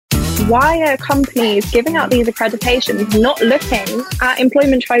why are companies giving out these accreditations not looking at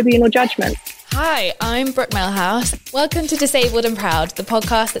employment tribunal judgment? Hi, I'm Brooke Melhouse. Welcome to Disabled and Proud, the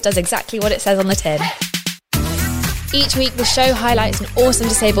podcast that does exactly what it says on the tin. Each week, the show highlights an awesome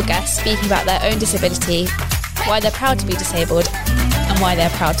disabled guest speaking about their own disability, why they're proud to be disabled, and why they're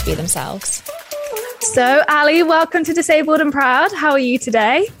proud to be themselves. So, Ali, welcome to Disabled and Proud. How are you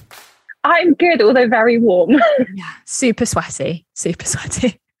today? I'm good, although very warm. Yeah, super sweaty.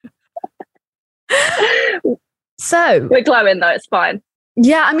 So we're glowing though, it's fine.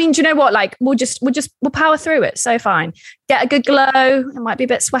 Yeah, I mean, do you know what? Like, we'll power through it. So fine. Get a good glow. It might be a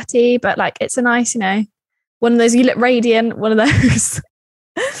bit sweaty, but like, it's a nice, one of those, you look radiant, one of those.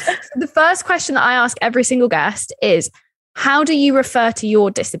 So the first question that I ask every single guest is, how do you refer to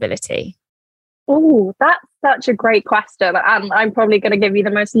your disability? Oh, that's such a great question. And I'm probably going to give you the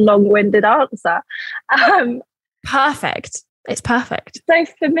most long-winded answer. Perfect. It's perfect. So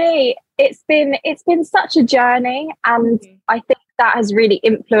for me, it's been such a journey. And I think that has really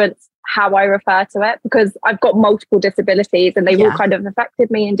influenced how I refer to it, because I've got multiple disabilities and they've all kind of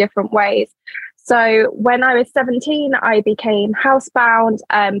affected me in different ways. So when I was 17, I became housebound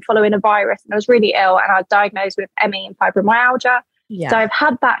following a virus, and I was really ill, and I was diagnosed with ME and fibromyalgia. Yeah. So I've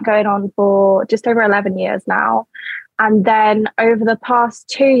had that going on for just over 11 years now. And then over the past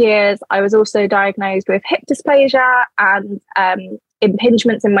 2 years, I was also diagnosed with hip dysplasia and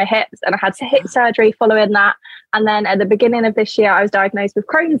impingements in my hips, and I had hip surgery following that. And then at the beginning of this year, I was diagnosed with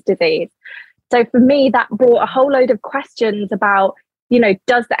Crohn's disease. So for me, that brought a whole load of questions about,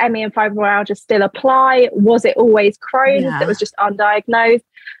 does the ME and fibromyalgia still apply? Was it always Crohn's that was just undiagnosed?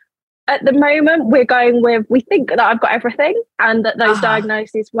 At the moment, we're going with, we think that I've got everything and that those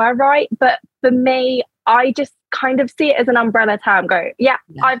diagnoses were right. But for me, I just kind of see it as an umbrella term.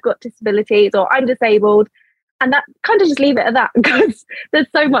 I've got disabilities, or I'm disabled. And that kind of just leave it at that, because there's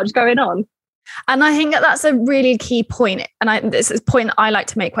so much going on. And I think that's a really key point. And this is a point I like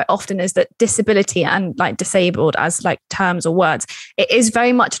to make quite often, is that disability and like disabled as like terms or words, it is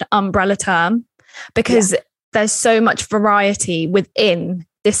very much an umbrella term, because there's so much variety within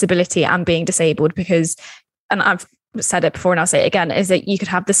disability and being disabled, because, and I've said it before and I'll say it again, is that you could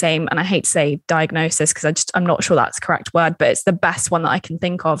have the same, and I hate to say diagnosis because I'm not sure that's the correct word, but it's the best one that I can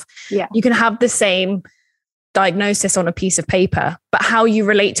think of. Yeah. You can have the same diagnosis on a piece of paper, but how you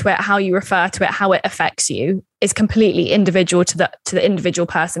relate to it, how you refer to it, how it affects you is completely individual to the individual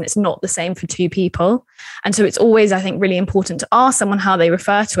person. It's not the same for two people. And so it's always, I think, really important to ask someone how they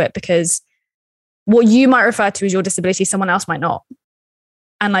refer to it, because what you might refer to as your disability, someone else might not.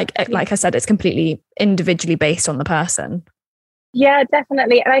 And like I said, it's completely individually based on the person. Yeah,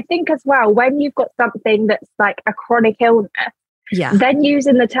 definitely. And I think as well, when you've got something that's like a chronic illness, then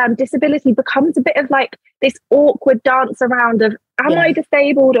using the term disability becomes a bit of like this awkward dance around of, am I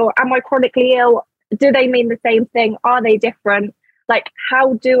disabled or am I chronically ill? Do they mean the same thing? Are they different? Like,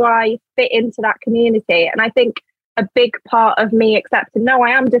 how do I fit into that community? And I think a big part of me accepting, no,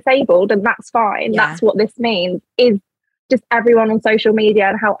 I am disabled and that's fine. That's what this means, is just everyone on social media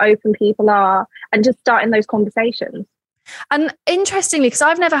and how open people are, and just starting those conversations. And interestingly, because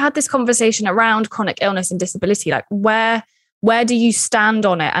I've never had this conversation around chronic illness and disability, like where do you stand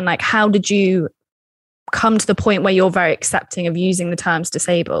on it? And like, how did you come to the point where you're very accepting of using the terms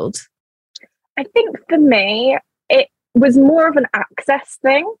disabled? I think for me, it was more of an access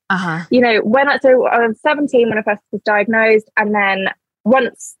thing. When I was 17 when I first was diagnosed, and then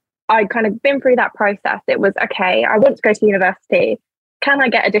once I'd kind of been through that process, it was, okay, I want to go to university. Can I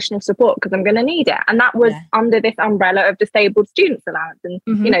get additional support? Because I'm going to need it. And that was under this umbrella of disabled students allowance and,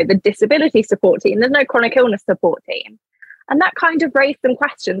 the disability support team. There's no chronic illness support team. And that kind of raised some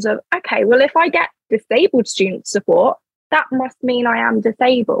questions of, okay, well, if I get disabled student support, that must mean I am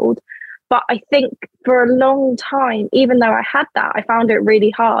disabled. But I think for a long time, even though I had that, I found it really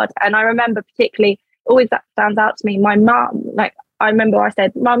hard. And I remember particularly, always that stands out to me, my mum, like, I remember I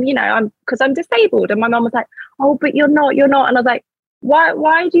said, Mum, because I'm disabled. And my mum was like, oh, but you're not. And I was like,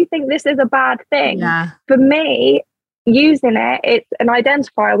 why do you think this is a bad thing? Yeah. For me, using it's an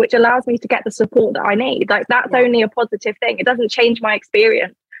identifier which allows me to get the support that I need. Like, that's only a positive thing. It doesn't change my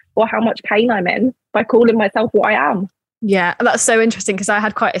experience or how much pain I'm in by calling myself what I am. Yeah, that's so interesting, because I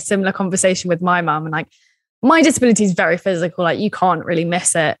had quite a similar conversation with my mum, and like, my disability is very physical. Like, you can't really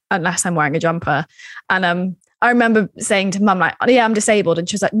miss it unless I'm wearing a jumper. And I remember saying to mum, like, yeah, I'm disabled. And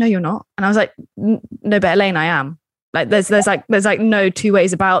she was like, no, you're not. And I was like, no, but Elaine, I am. Like, there's no two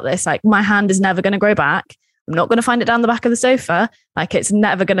ways about this. Like, my hand is never going to grow back. I'm not going to find it down the back of the sofa. Like, it's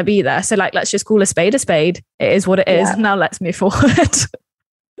never going to be there. So like, let's just call a spade a spade. It is what it is. Now let's move forward.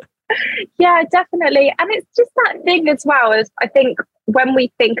 Yeah, definitely. And it's just that thing as well, as I think when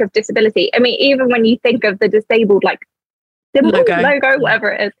we think of disability, I mean, even when you think of the disabled, like symbol, logo, whatever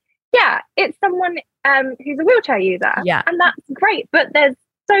it is, yeah, it's someone who's a wheelchair user. Yeah. And that's great. But there's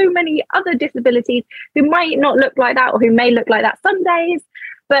so many other disabilities who might not look like that, or who may look like that some days.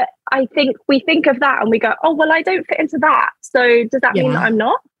 But I think we think of that and we go, oh, well, I don't fit into that. So does that mean that I'm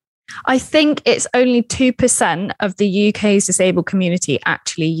not? I think it's only 2% of the UK's disabled community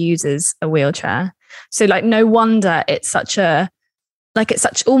actually uses a wheelchair. So like, no wonder it's such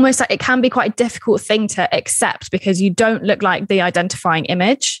almost like it can be quite a difficult thing to accept, because you don't look like the identifying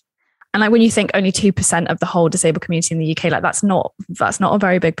image. And like, when you think only 2% of the whole disabled community in the UK, like that's not a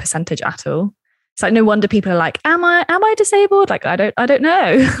very big percentage at all. It's like, no wonder people are like, am I disabled? Like, I don't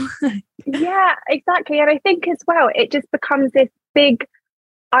know. Yeah, exactly. And I think as well, it just becomes this big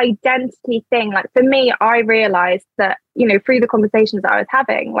identity thing. Like for me, I realized that, you know, through the conversations that I was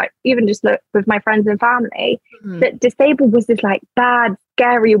having, like even just with my friends and family, that disabled was this like bad,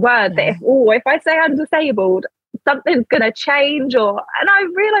 scary word that if I say I'm disabled, something's gonna change. And I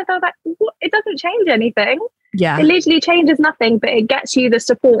realized, I was like, it doesn't change anything. Yeah, it literally changes nothing, but it gets you the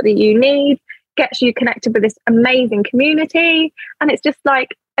support that you need, gets you connected with this amazing community. And it's just like,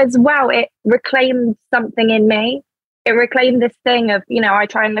 as well, it reclaimed something in me. It reclaimed this thing of, you know, I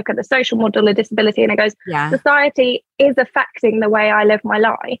try and look at the social model of disability, and it goes, society is affecting the way I live my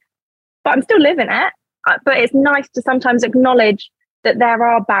life, but I'm still living it. But it's nice to sometimes acknowledge that there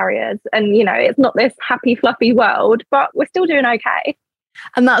are barriers, and, you know, it's not this happy, fluffy world, but we're still doing okay.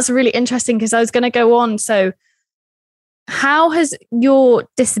 And that's really interesting, because I was going to go on. So how has your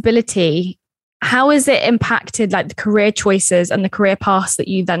disability, how has it impacted like the career choices and the career paths that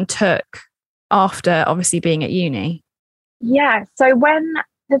you then took after obviously being at uni? Yeah. So when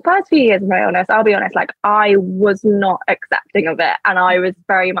the first few years of my illness, I'll be honest, like I was not accepting of it. And I was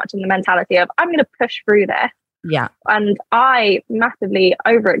very much in the mentality of, I'm going to push through this. Yeah. And I massively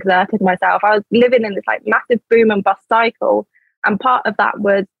overexerted myself. I was living in this like massive boom and bust cycle. And part of that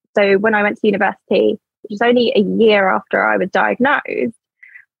was, so when I went to university, which was only a year after I was diagnosed,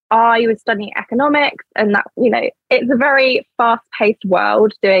 I was studying economics, and that, you know, it's a very fast-paced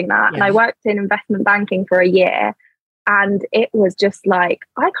world doing that. And I worked in investment banking for a year, and it was just like,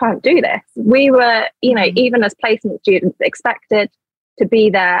 I can't do this. We were, you know, even as placement students, expected to be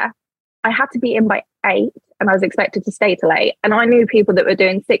there. I had to be in by 8, and I was expected to stay till 8. And I knew people that were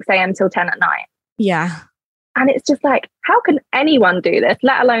doing 6 a.m. till 10 at night. Yeah. And it's just like, how can anyone do this,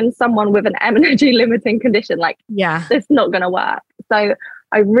 let alone someone with an energy limiting condition? Like, it's not going to work. So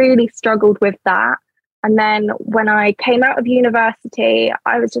I really struggled with that. And then when I came out of university,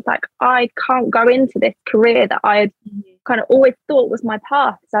 I was just like, I can't go into this career that I had kind of always thought was my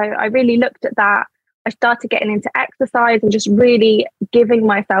path. So I really looked at that. I started getting into exercise and just really giving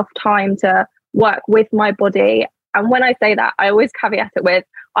myself time to work with my body. And when I say that, I always caveat it with,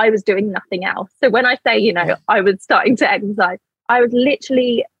 I was doing nothing else. So when I say, you know, I was starting to exercise, I was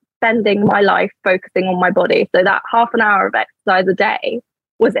literally spending my life focusing on my body. So that half an hour of exercise a day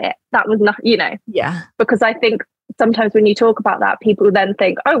was it. That was not, you know, because I think sometimes when you talk about that, people then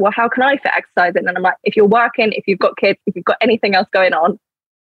think, oh, well, how can I fit exercise in? And I'm like, if you're working, if you've got kids, if you've got anything else going on,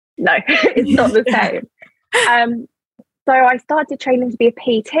 no, it's not the same. So I started training to be a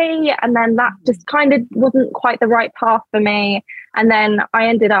PT, and then that just kind of wasn't quite the right path for me. And then I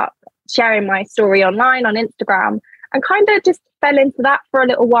ended up sharing my story online on Instagram, and kind of just fell into that for a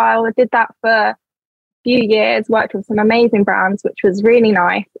little while. I did that for a few years, worked with some amazing brands, which was really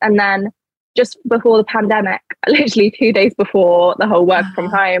nice. And then just before the pandemic, literally 2 days before the whole work from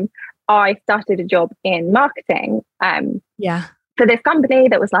home, I started a job in marketing for this company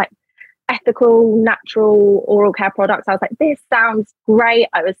that was like ethical, natural oral care products. I was like, this sounds great.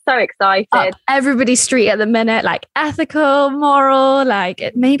 I was so excited. Up everybody's street at the minute, like ethical, moral,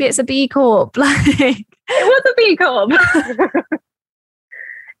 like maybe it's a B Corp. Like it was a B Corp.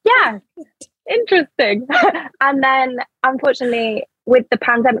 Yeah, interesting. And then unfortunately with the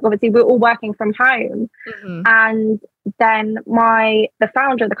pandemic, obviously we're all working from home. And then the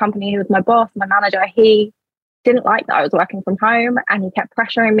founder of the company, who was my boss, my manager, he didn't like that I was working from home, and he kept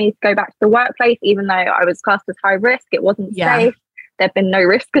pressuring me to go back to the workplace, even though I was classed as high risk. It wasn't safe. There'd been no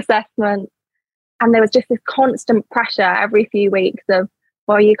risk assessment. And there was just this constant pressure every few weeks of,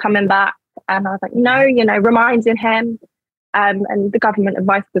 well, are you coming back? And I was like, no, you know, reminding him. And the government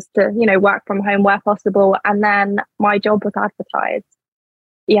advice was to, you know, work from home where possible. And then my job was advertised.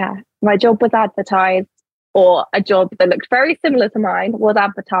 My job was advertised, or a job that looked very similar to mine was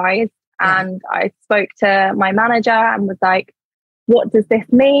advertised. And I spoke to my manager and was like, what does this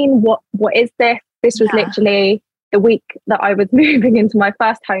mean? What is this? This was literally the week that I was moving into my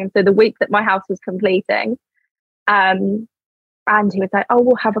first home. So the week that my house was completing. And And he was like, oh,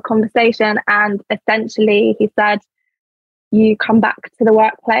 we'll have a conversation. And essentially he said, you come back to the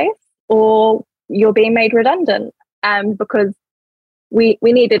workplace or you're being made redundant, because we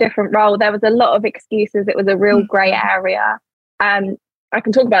need a different role. There was a lot of excuses. It was a real grey area. I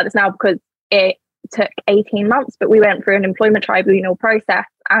can talk about this now because it took 18 months, but we went through an employment tribunal process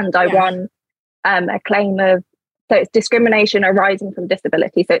and I won a claim of, so it's discrimination arising from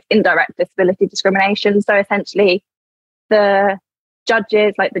disability. So it's indirect disability discrimination. So essentially the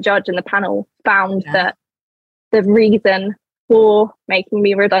judges, like the judge and the panel, found that the reason for making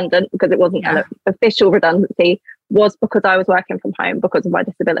me redundant, because it wasn't an official redundancy, was because I was working from home because of my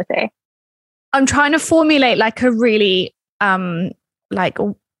disability. I'm trying to formulate like a really like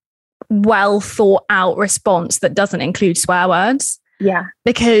well thought out response that doesn't include swear words. Yeah.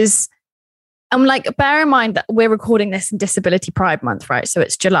 Because I'm like, bear in mind that we're recording this in Disability Pride Month, right? So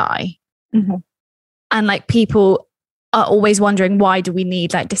it's July. Mm-hmm. And like people are always wondering, why do we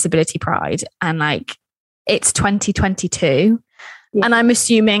need like disability pride? And like, it's 2022. Yeah. And I'm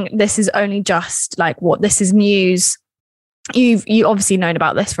assuming this is only just like what this is news. You obviously known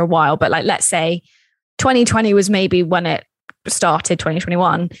about this for a while, but like, let's say 2020 was maybe when it started,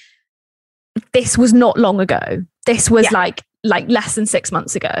 2021. This was not long ago. This was like less than 6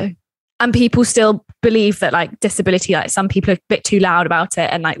 months ago. And people still believe that like disability, like some people are a bit too loud about it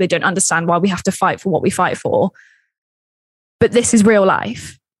and like they don't understand why we have to fight for what we fight for. But this is real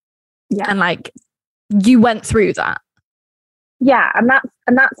life. Yeah. And like you went through that. Yeah, and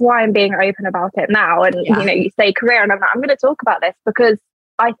that's why I'm being open about it now. And you know, you say career, and I'm like, I'm going to talk about this because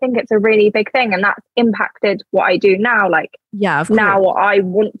I think it's a really big thing, and that's impacted what I do now. Like, now I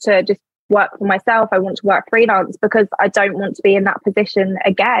want to just work for myself. I want to work freelance because I don't want to be in that position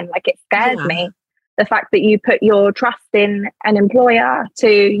again. Like, it scares me, the fact that you put your trust in an employer to,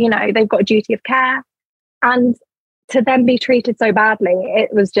 you know, they've got a duty of care, and to then be treated so badly.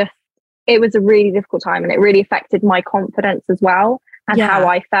 It was a really difficult time, and it really affected my confidence as well, and how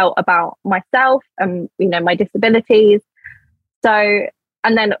I felt about myself and, you know, my disabilities. So,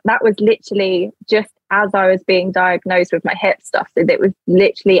 and then that was literally just as I was being diagnosed with my hip stuff. So it was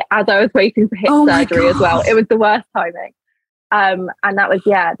literally as I was waiting for hip surgery as well. It was the worst timing. And that was,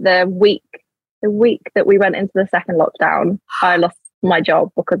 the week that we went into the second lockdown, I lost my job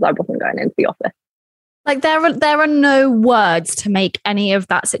because I wasn't going into the office. Like there are no words to make any of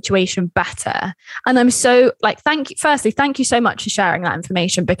that situation better. And I'm so like, thank you so much for sharing that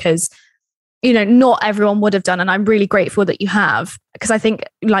information, because, you know, not everyone would have done. And I'm really grateful that you have, because I think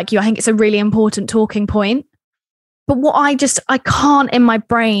like you, I think it's a really important talking point. But what I can't in my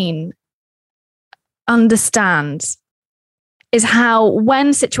brain understand is how,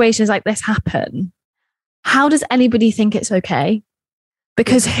 when situations like this happen, how does anybody think it's okay?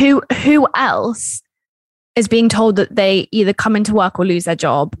 Because who else is being told that they either come into work or lose their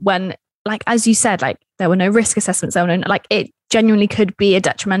job when, like, as you said, like there were no risk assessments, there were no, like, it genuinely could be a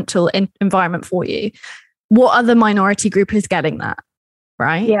detrimental environment for you. What other minority group is getting that?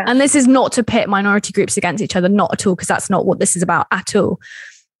 Right. Yeah. And this is not to pit minority groups against each other, not at all, because that's not what this is about at all.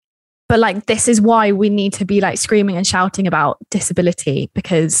 But like, this is why we need to be like screaming and shouting about disability,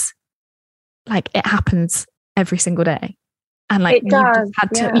 because like it happens every single day. And like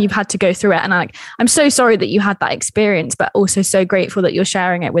you've had to go through it. And I'm so sorry that you had that experience, but also so grateful that you're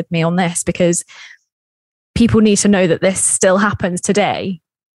sharing it with me on this, because people need to know that this still happens today.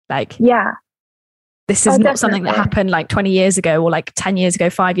 Like, this is not something that happened like 20 years ago or like 10 years ago,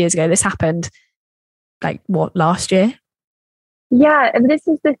 5 years ago. This happened like last year? Yeah. And this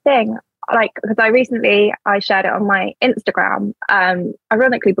is the thing, like, because I shared it on my Instagram,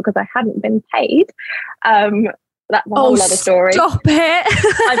 ironically, because I hadn't been paid. That's a whole other story. Stop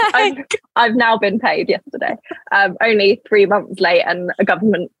it. I've now been paid yesterday, only 3 months late, and a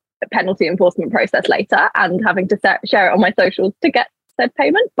government penalty enforcement process later, and having to share it on my socials to get said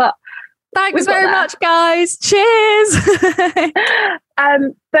payment. But thanks very much, guys. Cheers.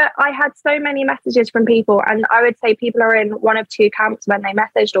 But I had so many messages from people, and I would say people are in one of two camps when they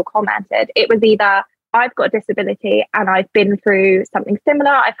messaged or commented. It was either, I've got a disability and I've been through something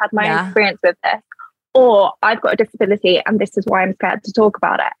similar, I've had my own experience with this, or I've got a disability and this is why I'm scared to talk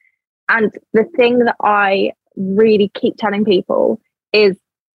about it. And the thing that I really keep telling people is,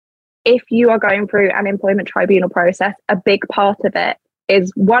 if you are going through an employment tribunal process, a big part of it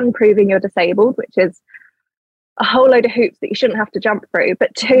is, one, proving you're disabled, which is a whole load of hoops that you shouldn't have to jump through,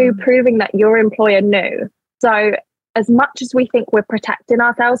 but two, proving that your employer knew. So as much as we think we're protecting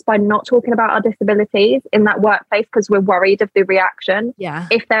ourselves by not talking about our disabilities in that workplace because we're worried of the reaction,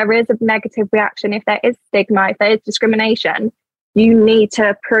 if there is a negative reaction, if there is stigma, if there is discrimination, you need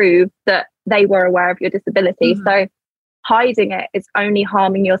to prove that they were aware of your disability. So hiding it is only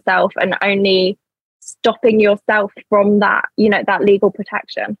harming yourself and only stopping yourself from that, you know, that legal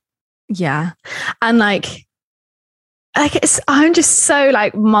protection. Yeah. And like I'm just so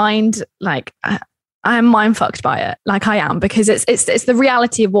like I am mind fucked by it. Like I am, because it's the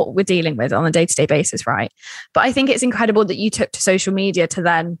reality of what we're dealing with on a day-to-day basis, right? But I think it's incredible that you took to social media to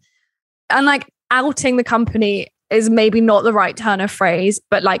then, and like outing the company is maybe not the right turn of phrase,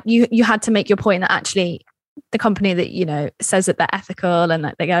 but like you had to make your point that actually the company that, you know, says that they're ethical and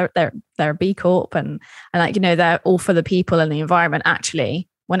that they're a B Corp and like, you know, they're all for the people and the environment, actually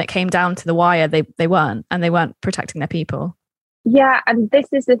when it came down to the wire, they weren't protecting their people. Yeah, and this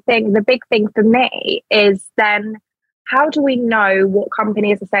is the thing, the big thing for me is then how do we know what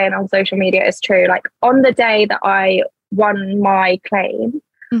companies are saying on social media is true? Like on the day that I won my claim,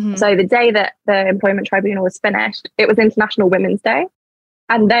 so the day that the employment tribunal was finished, it was International Women's Day.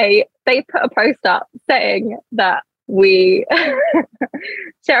 And they put a post up saying that we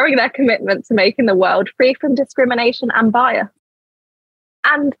sharing their commitment to making the world free from discrimination and bias.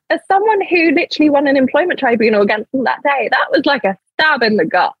 And as someone who literally won an employment tribunal against them that day, that was like a stab in the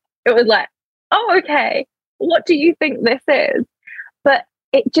gut. It was like, oh, okay, what do you think this is? But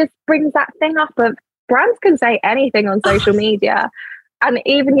it just brings that thing up of brands can say anything on social media. And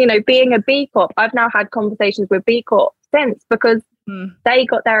even, you know, being a B Corp, I've now had conversations with B Corp since, because they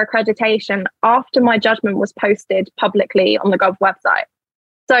got their accreditation after my judgment was posted publicly on the Gov website.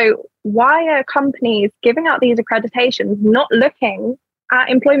 So why are companies giving out these accreditations, not looking at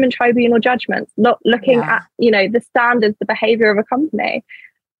employment tribunal judgments, not looking at, you know, the standards, the behavior of a company?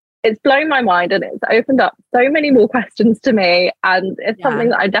 It's blown my mind, and it's opened up so many more questions to me. And it's something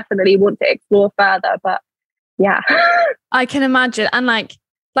that I definitely want to explore further. But yeah, I can imagine. And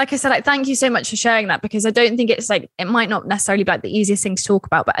like I said, like, thank you so much for sharing that, because I don't think it's like, it might not necessarily be like the easiest thing to talk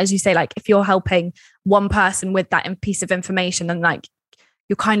about. But as you say, like if you're helping one person with that piece of information, then like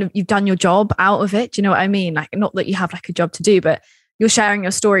you've done your job out of it. Do you know what I mean? Like, not that you have like a job to do, but you're sharing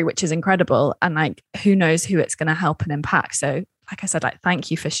your story, which is incredible. And like, who knows who it's going to help and impact. So like I said, like,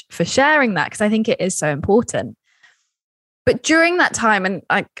 thank you for sharing that, because I think it is so important. But during that time, and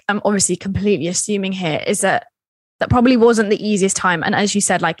like, I'm obviously completely assuming here, is that probably wasn't the easiest time. And as you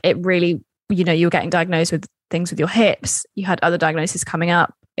said, like it really, you know, you were getting diagnosed with things with your hips. You had other diagnoses coming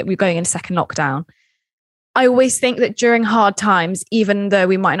up. We're going into second lockdown. I always think that during hard times, even though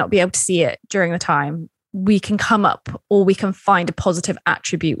we might not be able to see it during the time, we can come up, or we can find a positive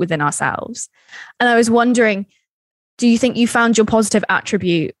attribute within ourselves. And I was wondering, do you think you found your positive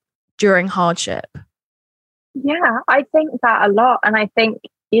attribute during hardship? Yeah, I think that a lot. And I think,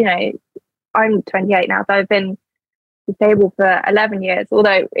 you know, I'm 28 now, so I've been disabled for 11 years.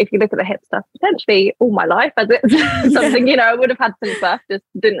 Although if you look at the hip stuff, potentially all my life, as it's something, you know, I would have had since birth, just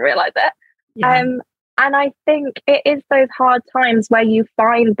didn't realize it. Yeah. And I think it is those hard times where you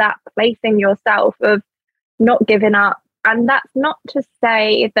find that place in yourself of not giving up. And that's not to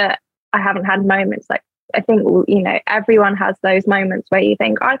say that I haven't had moments. Like, I think, you know, everyone has those moments where you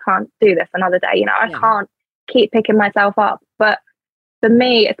think, I can't do this another day, you know, I can't keep picking myself up. But for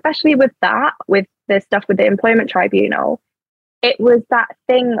me, especially with the stuff with the employment tribunal, it was that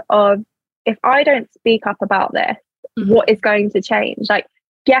thing of, if I don't speak up about this, what is going to change? Like,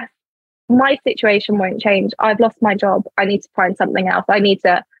 yes, my situation won't change. I've lost my job. I need to find something else. I need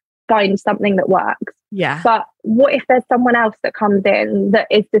to find something that works. Yeah. But what if there's someone else that comes in that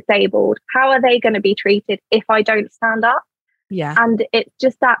is disabled? How are they going to be treated if I don't stand up? Yeah. And it's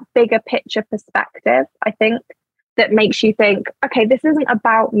just that bigger picture perspective, I think, that makes you think, okay, this isn't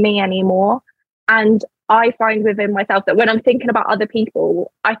about me anymore. And I find within myself that when I'm thinking about other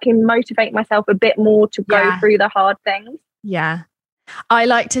people, I can motivate myself a bit more to go through the hard things. Yeah. I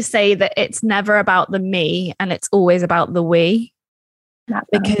like to say that it's never about the me, and it's always about the we.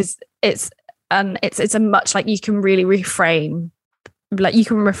 Because it's a much, like, you can really reframe, like you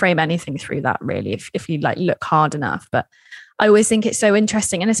can reframe anything through that, really, if you like look hard enough. But I always think it's so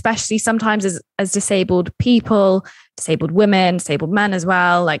interesting, and especially sometimes as disabled people, disabled women, disabled men as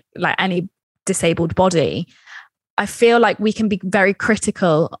well, like any disabled body, I feel like we can be very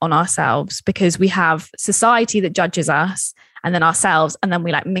critical on ourselves, because we have society that judges us, and then ourselves, and then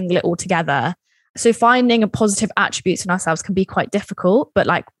we like mingle it all together. So finding a positive attributes in ourselves can be quite difficult, but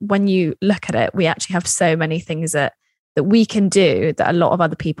like when you look at it, we actually have so many things that we can do that a lot of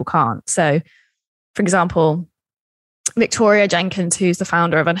other people can't. So for example, Victoria Jenkins, who's the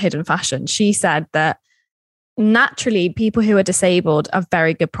founder of Unhidden Fashion, she said that naturally people who are disabled are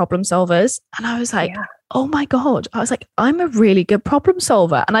very good problem solvers. And I was like, oh my God, I was like, I'm a really good problem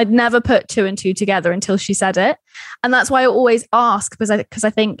solver. And I'd never put two and two together until she said it. And that's why I always ask, because I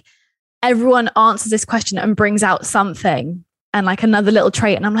think everyone answers this question and brings out something and like another little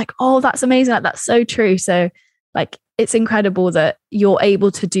trait. And I'm like, oh, that's amazing. Like, that's so true. So like, it's incredible that you're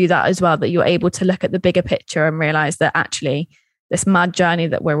able to do that as well, that you're able to look at the bigger picture and realize that actually this mad journey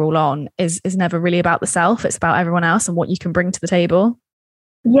that we're all on is never really about the self. It's about everyone else and what you can bring to the table.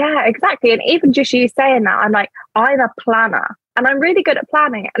 Yeah, exactly. And even just you saying that, I'm like, I'm a planner and I'm really good at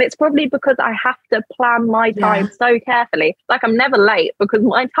planning. And it's probably because I have to plan my time so carefully. Like, I'm never late because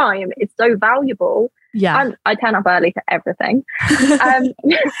my time is so valuable. Yeah. And I turn up early to everything.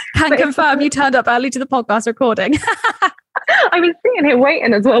 Can confirm you turned up early to the podcast recording. I was sitting here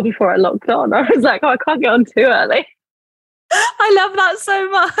waiting as well before I logged on. I was like, oh, I can't get on too early. I love that so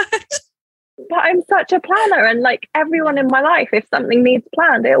much. But I'm such a planner, and like everyone in my life, if something needs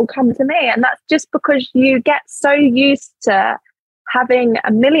planned, it will come to me. And that's just because you get so used to having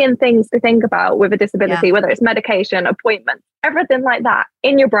a million things to think about with a disability, whether it's medication, appointments, everything like that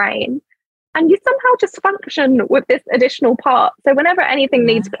in your brain. And you somehow just function with this additional part. So whenever anything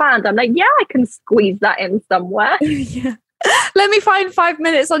needs planned, I'm like, yeah, I can squeeze that in somewhere. Let me find 5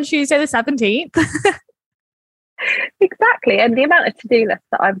 minutes on Tuesday the 17th. Exactly. And the amount of to-do lists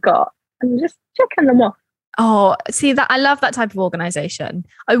that I've got, I'm just checking them off. Oh, see that I love that type of organization.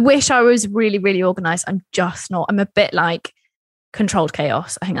 I wish I was really, really organized. I'm just not. I'm a bit like controlled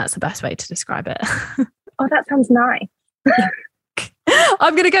chaos. I think that's the best way to describe it. Oh, that sounds nice.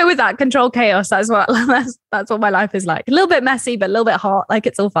 I'm gonna go with that. Controlled chaos. That's what my life is like. A little bit messy, but a little bit hot. Like,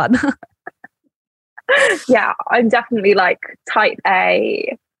 it's all fun. Yeah, I'm definitely like type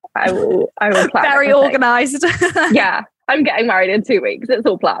A. I will plan very everything. Organized. Yeah, I'm getting married in 2 weeks. It's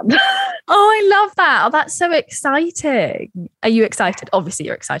all planned. Oh, I love that. Oh, that's so exciting. Are you excited? Obviously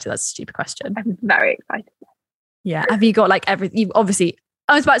you're excited. That's a stupid question. I'm very excited. Yeah. Have you got like everything? You've obviously,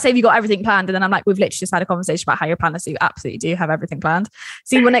 I was about to say, have you got everything planned? And then I'm like, we've literally just had a conversation about how you're planning. So you absolutely do have everything planned.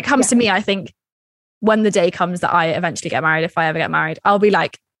 See, when it comes to me, I think when the day comes that I eventually get married, if I ever get married, I'll be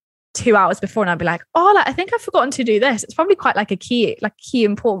like 2 hours before and I'll be like, oh, like, I think I've forgotten to do this. It's probably quite like a key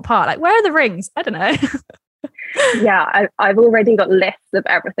important part. Like, where are the rings? I don't know. Yeah, I've already got lists of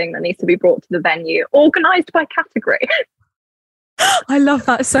everything that needs to be brought to the venue, organized by category. I love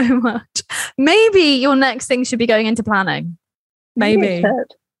that so much. Maybe your next thing should be going into planning. Maybe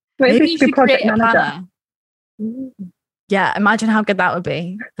you should be project create a manager. Yeah, imagine how good that would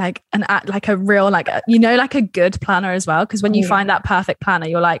be. Like like a real, like a good planner as well. Because when you find that perfect planner,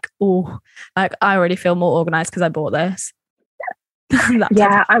 you're like, oh, like I already feel more organized because I bought this.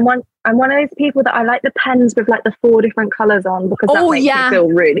 Yeah, I'm one of those people that I like the pens with like the 4 different colors on, because that makes me feel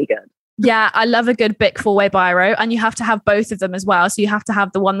really good. Yeah, I love a good Bic 4-way biro, and you have to have both of them as well. So you have to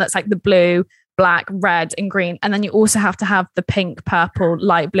have the one that's like the blue, black, red, and green, and then you also have to have the pink, purple,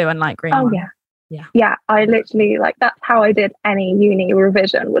 light blue, and light green. Oh one. Yeah. I literally that's how I did any uni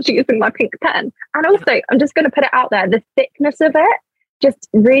revision, was using my pink pen. And also, I'm just going to put it out there: the thickness of it just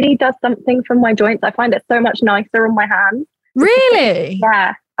really does something for my joints. I find it so much nicer on my hands. Really?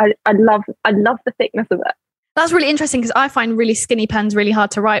 Yeah, I love the thickness of it. That's really interesting, because I find really skinny pens really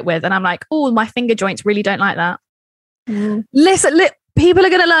hard to write with, and I'm like, oh, my finger joints really don't like that. Listen, people are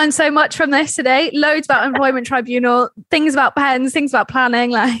going to learn so much from this today. Loads about employment tribunal, things about pens, things about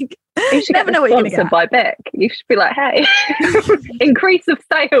planning. Like, you should never know what you're going to get. By Bic, you should be like, hey, increase of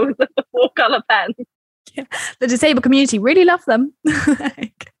sales of the 4-color pens. Yeah. The disabled community really love them.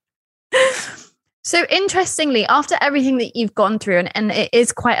 So interestingly, after everything that you've gone through, and it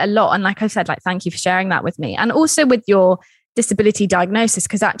is quite a lot, and like I said, like, thank you for sharing that with me, and also with your disability diagnosis,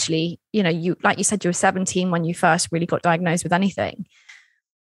 because actually, you, like you said, you were 17 when you first really got diagnosed with anything.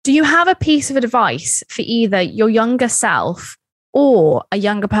 Do you have a piece of advice for either your younger self or a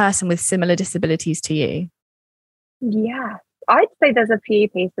younger person with similar disabilities to you? Yeah, I'd say there's a few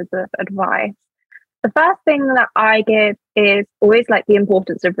pieces of advice. The first thing that I give is always like the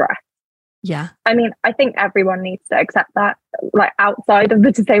importance of rest. Yeah. I mean, I think everyone needs to accept that, like outside of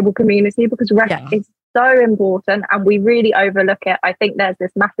the disabled community, because rest is so important and we really overlook it. I think there's this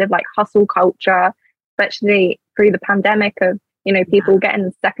massive like hustle culture, especially through the pandemic, of, people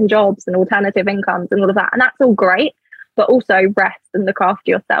getting second jobs and alternative incomes and all of that. And that's all great, but also rest and look after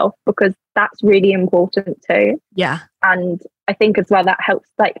yourself, because that's really important too. Yeah. And I think as well, that helps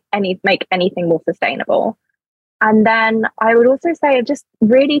like make anything more sustainable. And then I would also say just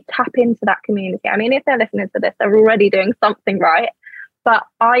really tap into that community. I mean, if they're listening to this, they're already doing something right. But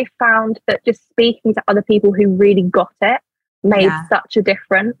I found that just speaking to other people who really got it made such a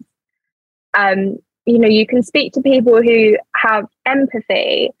difference. You can speak to people who have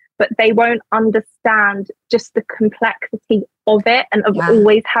empathy, but they won't understand just the complexity of it, and of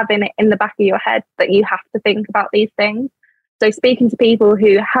always having it in the back of your head that you have to think about these things. So speaking to people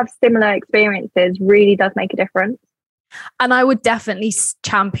who have similar experiences really does make a difference. And I would definitely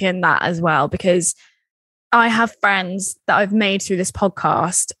champion that as well, because I have friends that I've made through this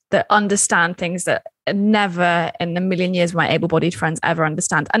podcast that understand things that never in a million years my able-bodied friends ever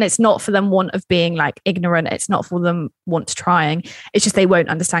understand. And it's not for them want of being like ignorant. It's not for them want to trying. It's just they won't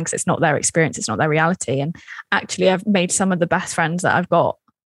understand because it's not their experience. It's not their reality. And actually, I've made some of the best friends that I've got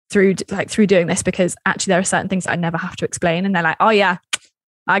through doing this, because actually there are certain things that I never have to explain. And they're like, oh yeah,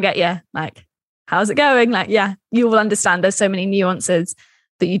 I get you. Like, how's it going? Like, yeah, you will understand. There's so many nuances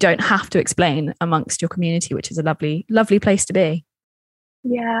that you don't have to explain amongst your community, which is a lovely, lovely place to be.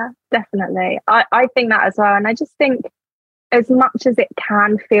 Yeah, definitely. I think that as well. And I just think as much as it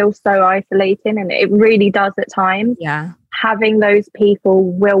can feel so isolating, and it really does at times, having those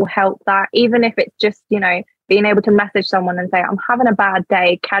people will help that, even if it's just, you know, being able to message someone and say, I'm having a bad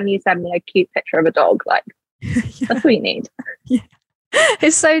day. Can you send me a cute picture of a dog? Like, that's what you need. Yeah.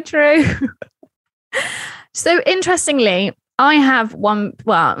 It's so true. So interestingly, I have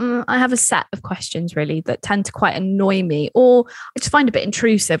a set of questions really that tend to quite annoy me, or I just find a bit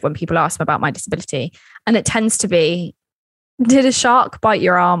intrusive when people ask me about my disability. And it tends to be, did a shark bite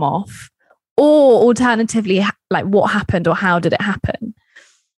your arm off? Or alternatively, like, what happened or how did it happen?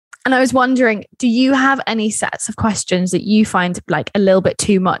 And I was wondering, do you have any sets of questions that you find like a little bit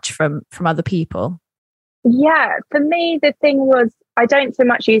too much from other people? Yeah, for me, the thing was, I don't so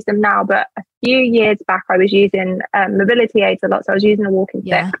much use them now, but a few years back, I was using mobility aids a lot. So I was using a walking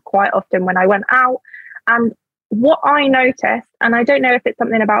stick quite often when I went out. And what I noticed, and I don't know if it's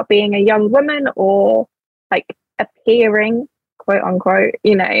something about being a young woman or like appearing, quote unquote,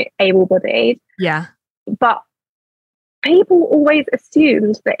 you know, able-bodied. Yeah. But people always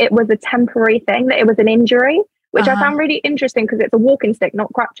assumed that it was a temporary thing, that it was an injury, which I found really interesting because it's a walking stick,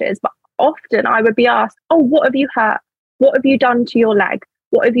 not crutches. But often I would be asked, oh, what have you hurt? What have you done to your leg?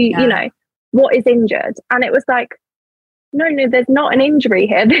 What have you, you know, what is injured? And it was like, no, there's not an injury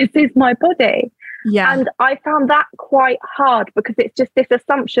here. This is my body. Yeah. And I found that quite hard because it's just this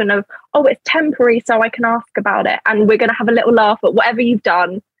assumption of, oh, it's temporary, so I can ask about it. And we're going to have a little laugh at whatever you've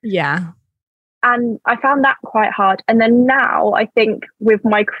done. Yeah. And I found that quite hard. And then now I think with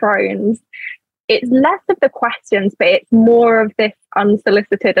my Crohn's, it's less of the questions, but it's more of this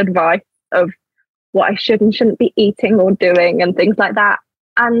unsolicited advice of what I should and shouldn't be eating or doing and things like that.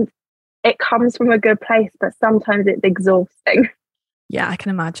 And it comes from a good place, but sometimes it's exhausting. Yeah, I can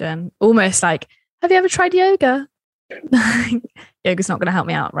imagine. Almost like, have you ever tried yoga? Yoga's not going to help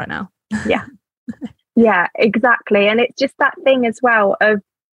me out right now. Yeah. Yeah, exactly. And it's just that thing as well of,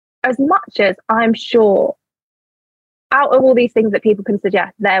 as much as I'm sure out of all these things that people can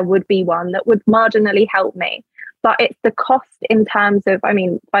suggest, there would be one that would marginally help me. But it's the cost in terms of, I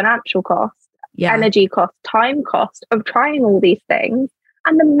mean, financial cost, energy cost, time cost of trying all these things,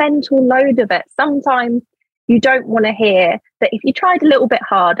 and the mental load of it. Sometimes you don't want to hear that if you tried a little bit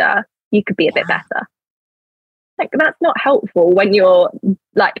harder, you could be a bit better. Like, that's not helpful when you're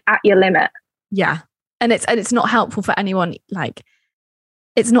like at your limit. Yeah. And it's not helpful for anyone, like,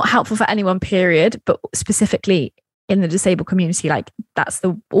 it's not helpful for anyone, period, but specifically in the disabled community, like, that's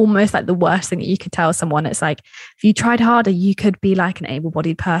the almost like the worst thing that you could tell someone. It's like, if you tried harder, you could be like an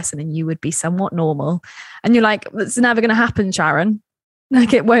able-bodied person and you would be somewhat normal. And you're like, it's never going to happen, Sharon.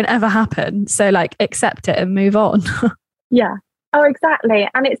 Like, it won't ever happen. So like, accept it and move on. Yeah. Oh, exactly.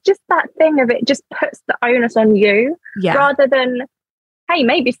 And it's just that thing of, it just puts the onus on you rather than, hey,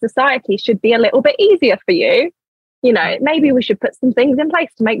 maybe society should be a little bit easier for you. You know, maybe we should put some things in place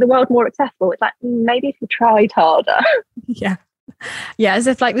to make the world more accessible. It's like, maybe if you tried harder. Yeah. Yeah, as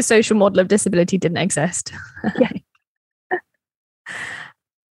if like the social model of disability didn't exist. Yeah.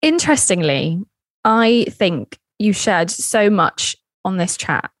 Interestingly, I think you shared so much on this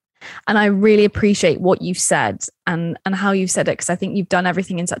chat, and I really appreciate what you've said and how you've said it, because I think you've done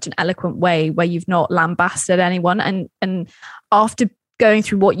everything in such an eloquent way where you've not lambasted anyone. And after going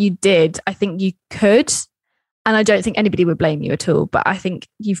through what you did, I think you could. And I don't think anybody would blame you at all. But I think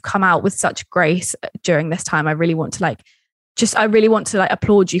you've come out with such grace during this time. I really want to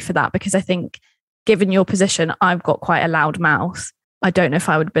applaud you for that, because I think given your position, I've got quite a loud mouth. I don't know if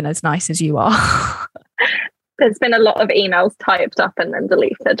I would have been as nice as you are. There's been a lot of emails typed up and then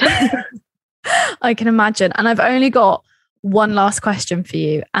deleted. I can imagine. And I've only got one last question for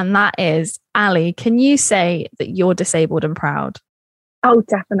you. And that is, Ali, can you say that you're disabled and proud? Oh,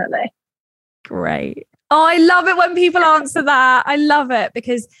 definitely. Great. Oh, I love it when people answer that. I love it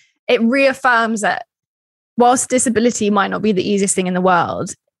because it reaffirms that whilst disability might not be the easiest thing in the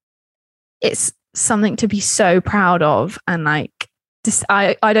world, it's something to be so proud of. And like,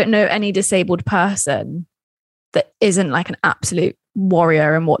 I don't know any disabled person that isn't like an absolute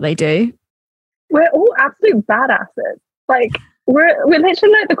warrior in what they do. We're all absolute badasses. Like we're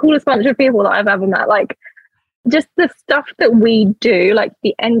literally like the coolest bunch of people that I've ever met. Like just the stuff that we do, like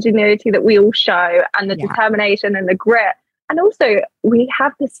the ingenuity that we all show and the determination and the grit. And also we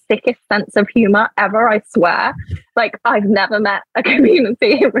have the sickest sense of humor ever, I swear. Like I've never met a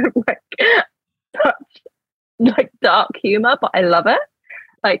community with like such like dark humor, but I love it.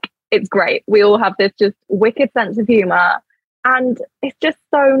 Like it's great. We all have this just wicked sense of humor and it's just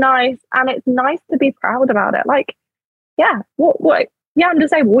so nice. And it's nice to be proud about it. Like, yeah, I'm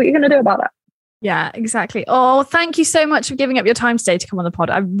disabled. What are you going to do about it? Yeah, exactly. Oh, thank you so much for giving up your time today to come on the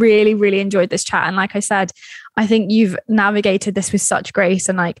pod. I really, really enjoyed this chat. And like I said, I think you've navigated this with such grace.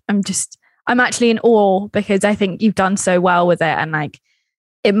 And like, I'm actually in awe because I think you've done so well with it. And like,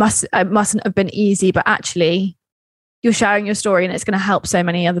 it mustn't have been easy, but actually you're sharing your story and it's going to help so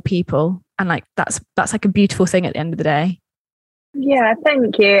many other people. And like, that's like a beautiful thing at the end of the day. Yeah,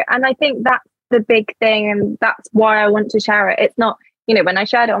 thank you. And I think that's the big thing. And that's why I want to share it. It's not, you know, when I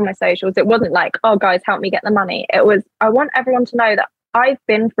shared it on my socials, it wasn't like, oh, guys, help me get the money. It was, I want everyone to know that I've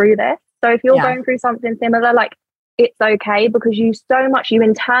been through this. So if you're going through something similar, like it's okay because you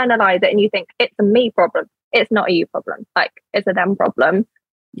internalize it and you think it's a me problem. It's not a you problem. Like it's a them problem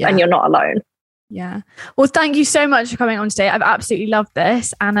and you're not alone. Yeah. Well, thank you so much for coming on today. I've absolutely loved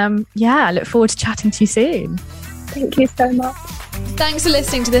this. And I look forward to chatting to you soon. Thank you so much. Thanks for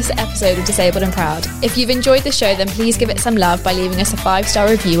listening to this episode of Disabled and Proud. If you've enjoyed the show, then please give it some love by leaving us a 5-star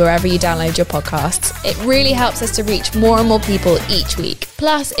review wherever you download your podcasts. It really helps us to reach more and more people each week.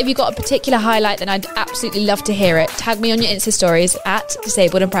 Plus, if you've got a particular highlight, then I'd absolutely love to hear it. Tag me on your Insta stories at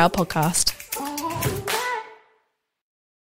Disabled and Proud Podcast.